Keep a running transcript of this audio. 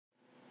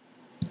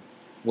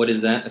What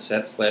is that, a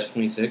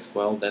set/26?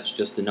 Well, that's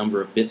just the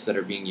number of bits that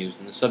are being used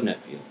in the subnet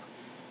field.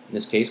 In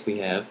this case, we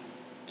have,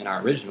 in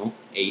our original,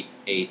 8,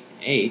 8,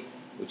 and 8,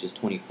 which is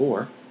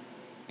 24,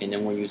 and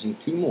then we're using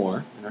 2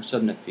 more in our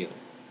subnet field,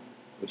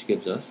 which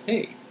gives us,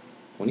 hey,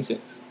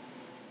 26.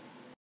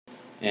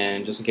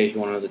 And just in case you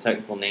want to know the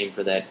technical name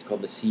for that, it's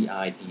called the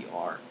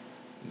Cidr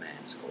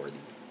mask, or the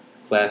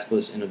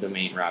classless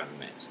inter-domain routing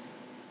mask.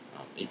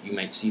 If you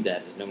might see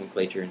that as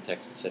nomenclature in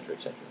text, etc.,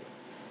 etc.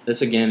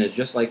 This again is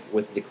just like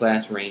with the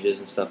class ranges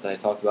and stuff that I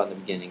talked about in the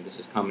beginning. This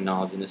is common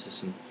knowledge, and this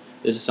is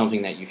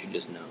something that you should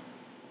just know.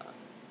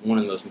 One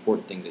of the most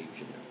important things that you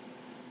should know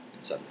in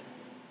Subnet.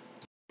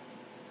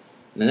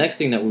 And the next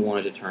thing that we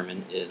want to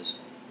determine is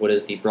what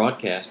is the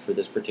broadcast for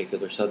this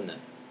particular subnet.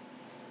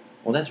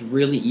 Well, that's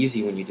really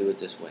easy when you do it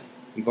this way.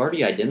 We've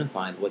already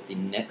identified what the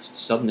next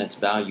subnet's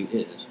value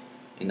is,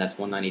 and that's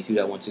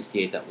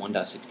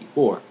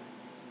 192.168.1.64.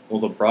 Well,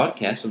 the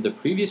broadcast of the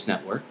previous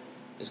network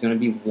is going to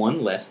be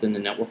one less than the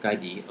network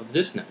ID of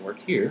this network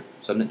here,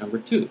 subnet number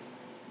 2.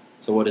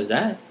 So what is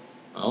that?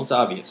 Well, it's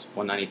obvious,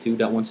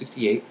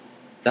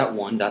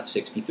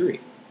 192.168.1.63.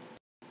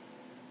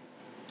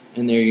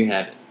 And there you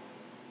have it.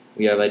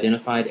 We have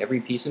identified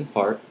every piece and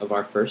part of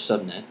our first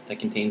subnet that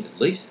contains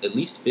at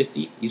least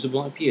 50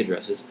 usable IP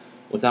addresses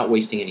without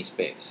wasting any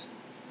space.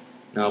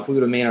 Now, if we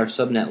would have made our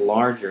subnet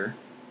larger,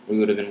 we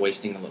would have been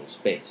wasting a little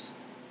space.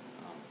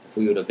 If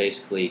we would have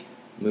basically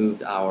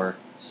moved our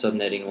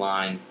subnetting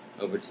line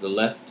over to the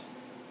left,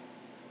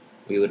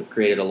 we would have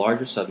created a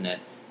larger subnet,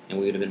 and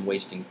we would have been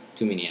wasting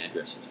too many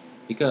addresses.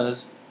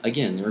 Because,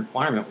 again, the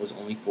requirement was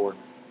only for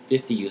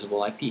 50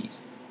 usable IPs.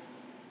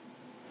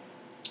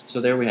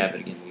 So there we have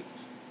it again. We've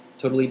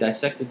totally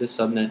dissected this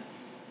subnet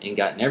and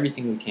gotten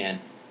everything we can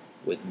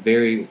with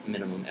very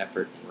minimum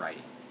effort in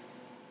writing.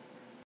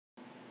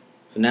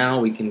 So now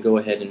we can go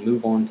ahead and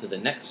move on to the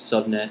next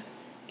subnet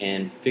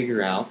and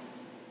figure out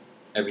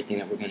everything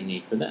that we're going to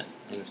need for that.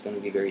 And it's going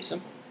to be very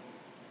simple.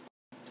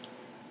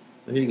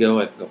 So here you go.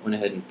 I've went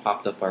ahead and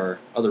popped up our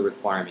other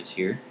requirements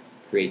here.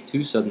 Create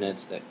 2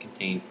 subnets that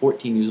contain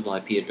 14 usable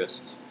IP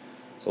addresses.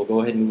 So I'll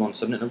go ahead and move on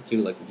to subnet number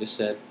 2 like we just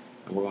said,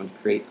 and we're going to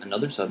create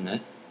another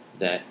subnet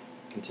that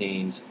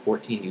contains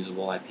 14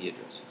 usable IP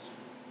addresses.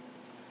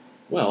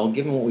 Well,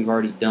 given what we've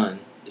already done,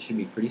 this should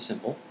be pretty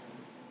simple.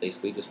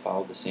 Basically just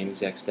follow the same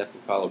exact step we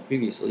followed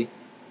previously,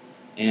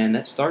 and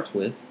that starts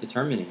with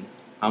determining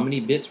how many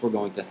bits we're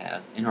going to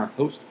have in our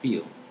host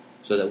field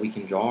so that we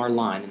can draw our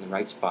line in the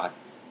right spot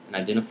and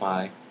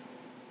identify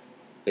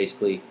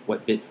basically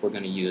what bits we're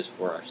going to use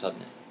for our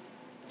subnet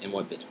and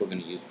what bits we're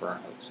going to use for our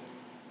host.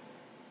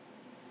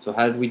 So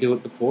how did we do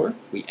it before?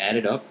 We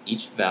added up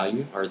each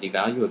value, or the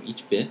value of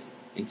each bit,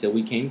 until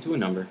we came to a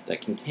number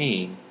that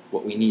contained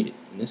what we needed.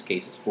 In this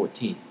case, it's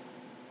 14.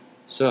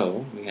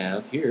 So we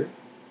have here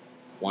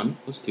 1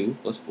 plus 2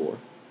 plus 4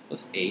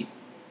 plus 8.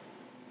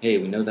 Hey,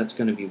 we know that's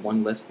going to be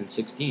 1 less than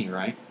 16,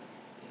 right?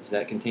 Does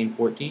that contain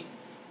 14?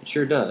 It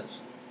sure does.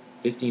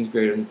 15 is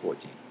greater than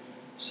 14.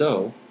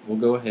 So we'll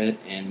go ahead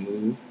and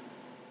move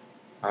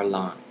our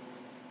line,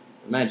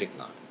 the magic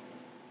line.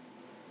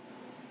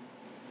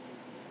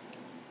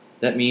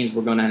 That means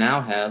we're going to now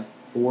have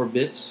 4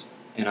 bits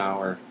in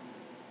our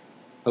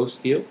host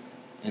field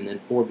and then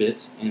 4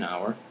 bits in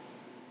our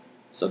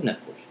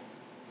subnet portion.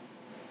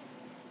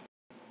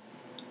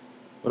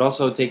 But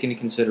also take into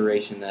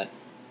consideration that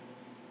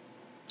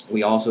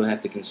we also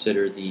have to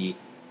consider the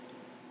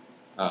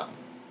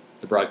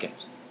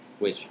broadcast,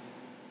 which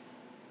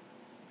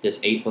this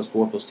 8 plus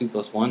 4 plus 2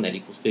 plus 1, that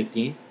equals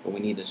 15, but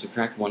we need to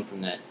subtract 1 from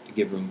that to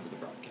give room for the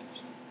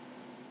broadcast.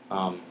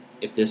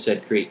 If this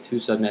said create 2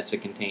 subnets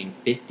that contain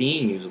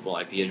 15 usable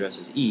IP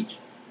addresses each,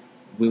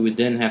 we would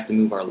then have to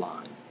move our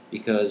line,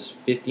 because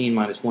 15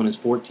 minus 1 is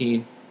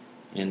 14,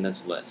 and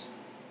that's less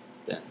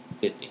than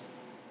 15.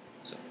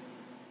 So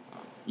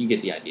you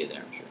get the idea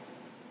there, I'm sure.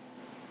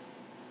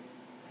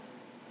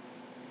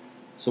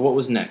 So what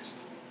was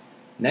next?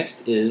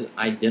 Next is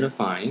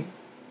identifying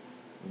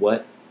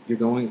what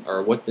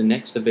what the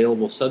next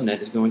available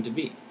subnet is going to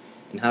be.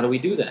 And how do we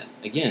do that?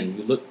 Again,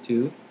 you look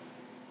to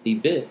the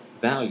bit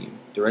value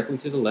directly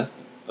to the left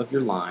of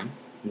your line.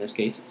 In this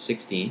case, it's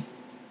 16.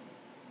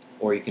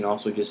 Or you can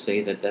also just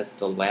say that that's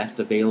the last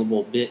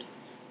available bit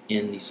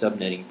in the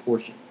subnetting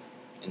portion,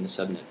 in the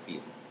subnet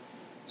field.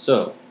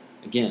 So,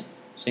 again,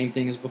 same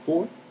thing as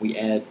before. We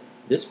add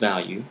this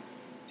value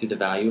to the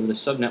value of the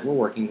subnet we're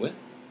working with.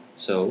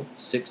 So,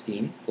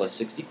 16 plus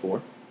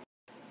 64,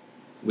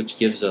 which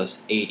gives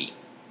us 80.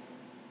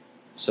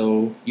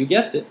 So, you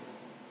guessed it.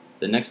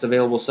 The next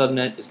available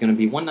subnet is going to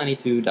be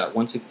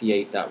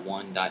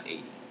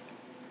 192.168.1.80.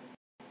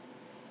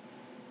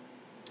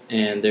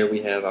 And there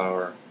we have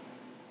our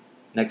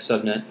next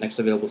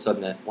available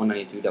subnet,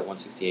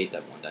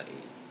 192.168.1.80.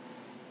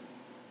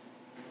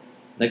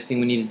 Next thing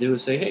we need to do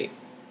is say, hey,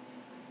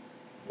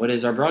 what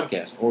is our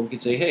broadcast? Or we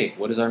could say, hey,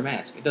 what is our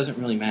mask? It doesn't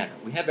really matter.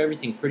 We have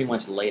everything pretty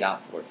much laid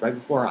out for us right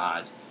before our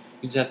eyes.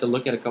 You just have to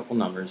look at a couple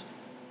numbers,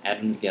 add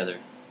them together,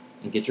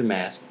 and get your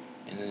mask,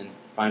 and then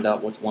find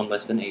out what's 1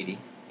 less than 80,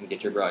 and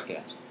get your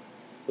broadcast.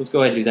 let's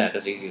go ahead and do that.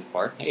 That's the easiest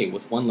part. Hey,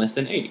 what's 1 less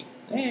than 80?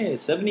 Hey,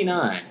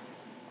 79.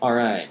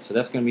 Alright, so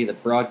that's going to be the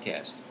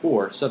broadcast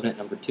for subnet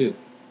number 2.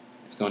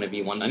 It's going to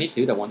be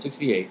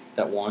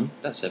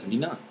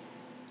 192.168.1.79.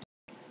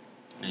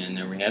 And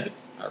there we have it,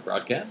 our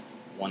broadcast,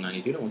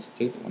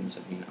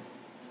 192.168.1.79.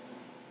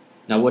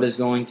 Now what is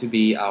going to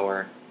be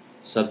our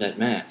subnet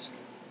mask?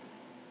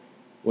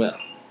 Well,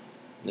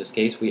 in this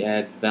case we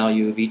add the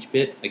value of each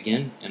bit,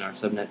 again, in our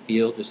subnet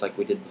field, just like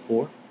we did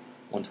before.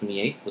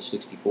 128 plus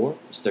 64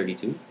 plus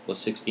 32 plus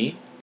 16,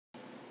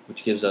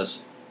 which gives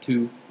us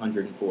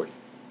 240.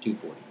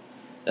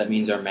 That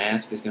means our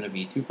mask is going to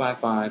be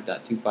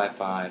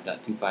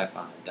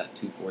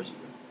 255.255.255.240.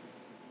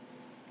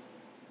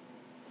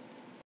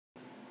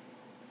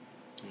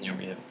 And there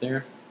we have it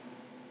there.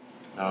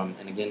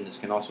 And again, this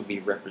can also be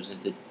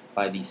represented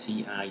by the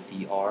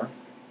CIDR,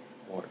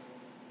 or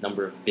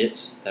number of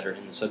bits that are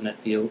in the subnet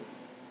field.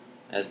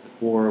 As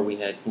before we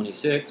had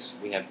 26,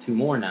 we have 2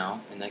 more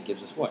now, and that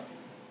gives us what?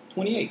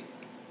 28.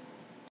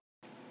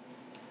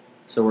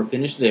 So we're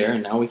finished there,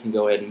 and now we can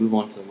go ahead and move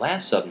on to the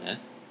last subnet.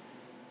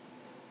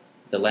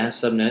 The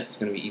last subnet is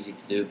going to be easy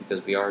to do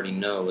because we already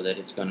know that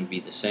it's going to be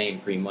the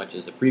same pretty much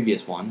as the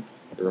previous one.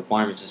 The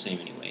requirement's the same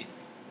anyway.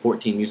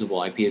 14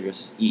 usable IP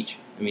addresses each.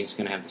 I mean, it's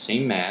going to have the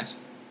same mask,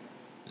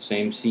 the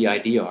same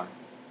CIDR,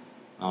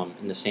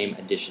 and the same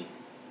addition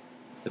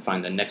to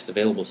find the next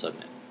available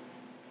subnet.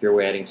 Here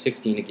we're adding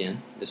 16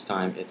 again. This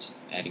time it's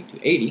adding to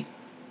 80.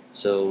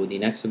 So the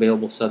next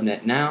available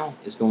subnet now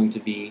is going to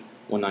be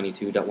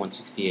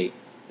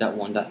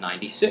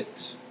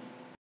 192.168.1.96.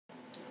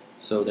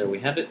 So there we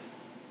have it.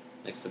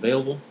 Next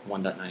available,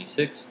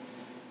 1.96.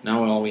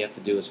 Now all we have to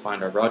do is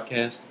find our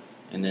broadcast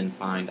and then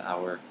find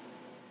our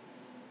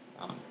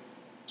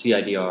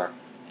CIDR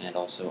and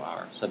also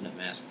our subnet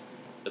mask.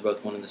 They're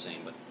both one and the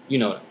same, but you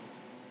know it.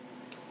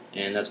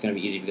 And that's going to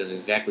be easy because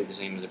it's exactly the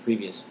same as the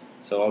previous.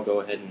 So I'll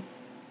go ahead and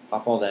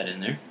pop all that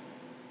in there.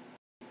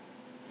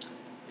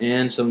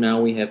 And so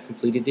now we have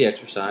completed the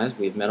exercise.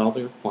 We have met all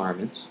the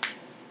requirements.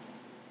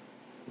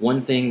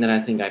 One thing that I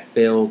think I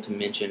failed to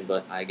mention,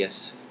 but I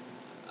guess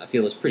I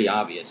feel is pretty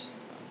obvious,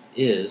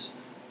 is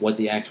what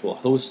the actual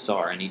hosts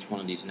are in each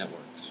one of these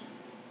networks.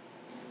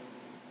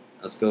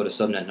 Let's go to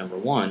subnet number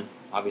 1.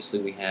 Obviously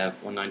we have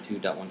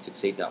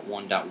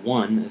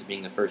 192.168.1.1 as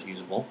being the first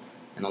usable,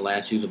 and the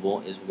last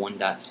usable is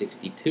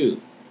 1.62.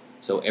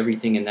 So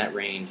everything in that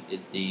range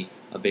is the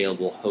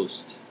available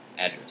host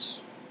address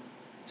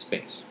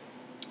space.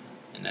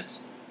 And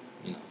that's,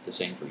 the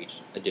same for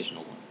each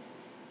additional one.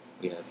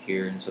 We have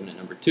here in subnet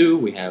number 2,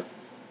 we have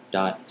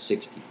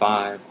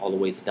 .65 all the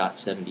way to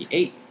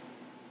 .78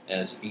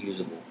 as a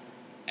usable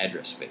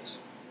address space,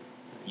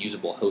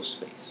 usable host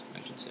space,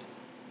 I should say.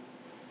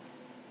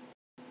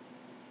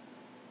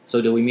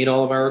 So did we meet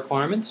all of our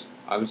requirements?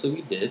 Obviously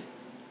we did.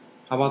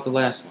 How about the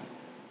last one?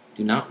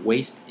 Do not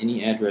waste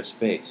any address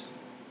space.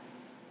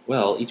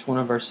 Well, each one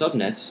of our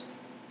subnets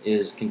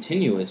is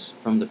continuous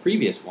from the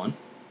previous one.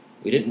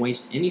 We didn't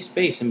waste any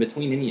space in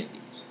between any of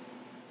these.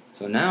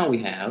 So now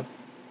we have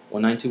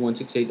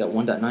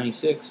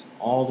 192.168.1.96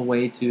 all the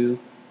way to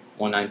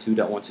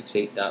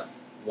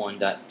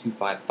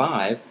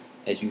 192.168.1.255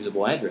 as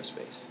usable address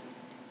space.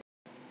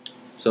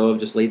 So I've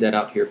just laid that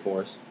out here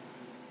for us.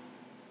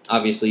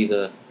 Obviously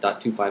the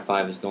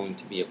 .255 is going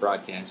to be a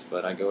broadcast,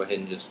 but I go ahead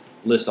and just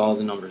list all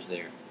the numbers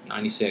there.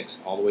 96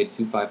 all the way to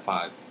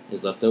 255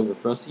 is left over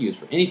for us to use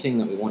for anything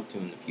that we want to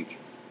in the future.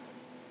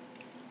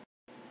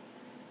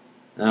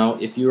 Now,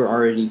 if you're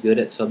already good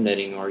at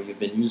subnetting, or you've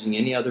been using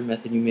any other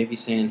method, you may be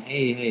saying,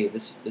 hey,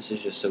 this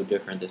is just so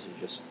different, this is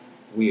just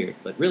weird.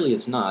 But really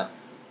it's not,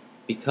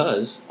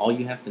 because all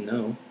you have to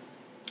know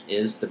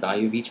is the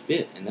value of each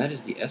bit, and that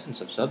is the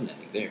essence of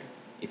subnetting there.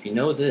 If you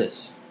know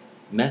this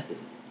method,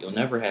 you'll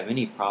never have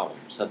any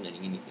problem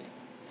subnetting anything.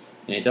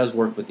 And it does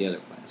work with the other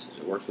classes.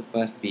 It works with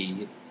Class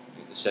B,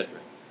 etc.,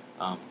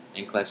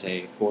 and Class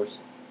A, of course,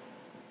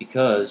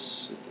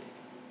 because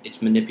it's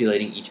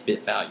manipulating each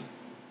bit value.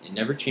 It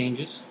never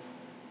changes.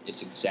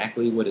 It's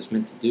exactly what it's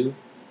meant to do.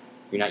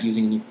 You're not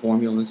using any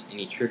formulas,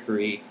 any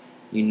trickery.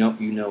 You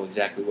know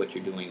exactly what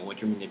you're doing and what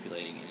you're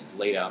manipulating, and it's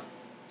laid out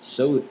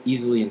so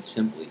easily and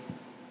simply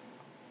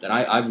that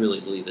I really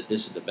believe that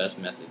this is the best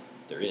method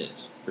there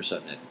is for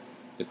subnetting,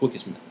 the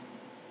quickest method.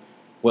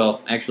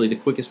 Well, actually, the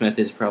quickest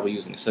method is probably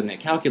using a subnet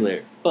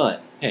calculator,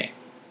 but hey,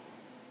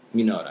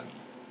 you know what I mean.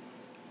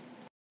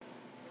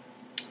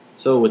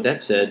 So with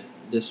that said,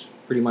 this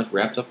pretty much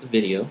wraps up the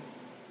video.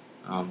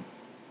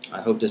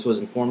 I hope this was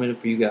informative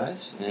for you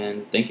guys,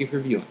 and thank you for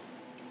viewing.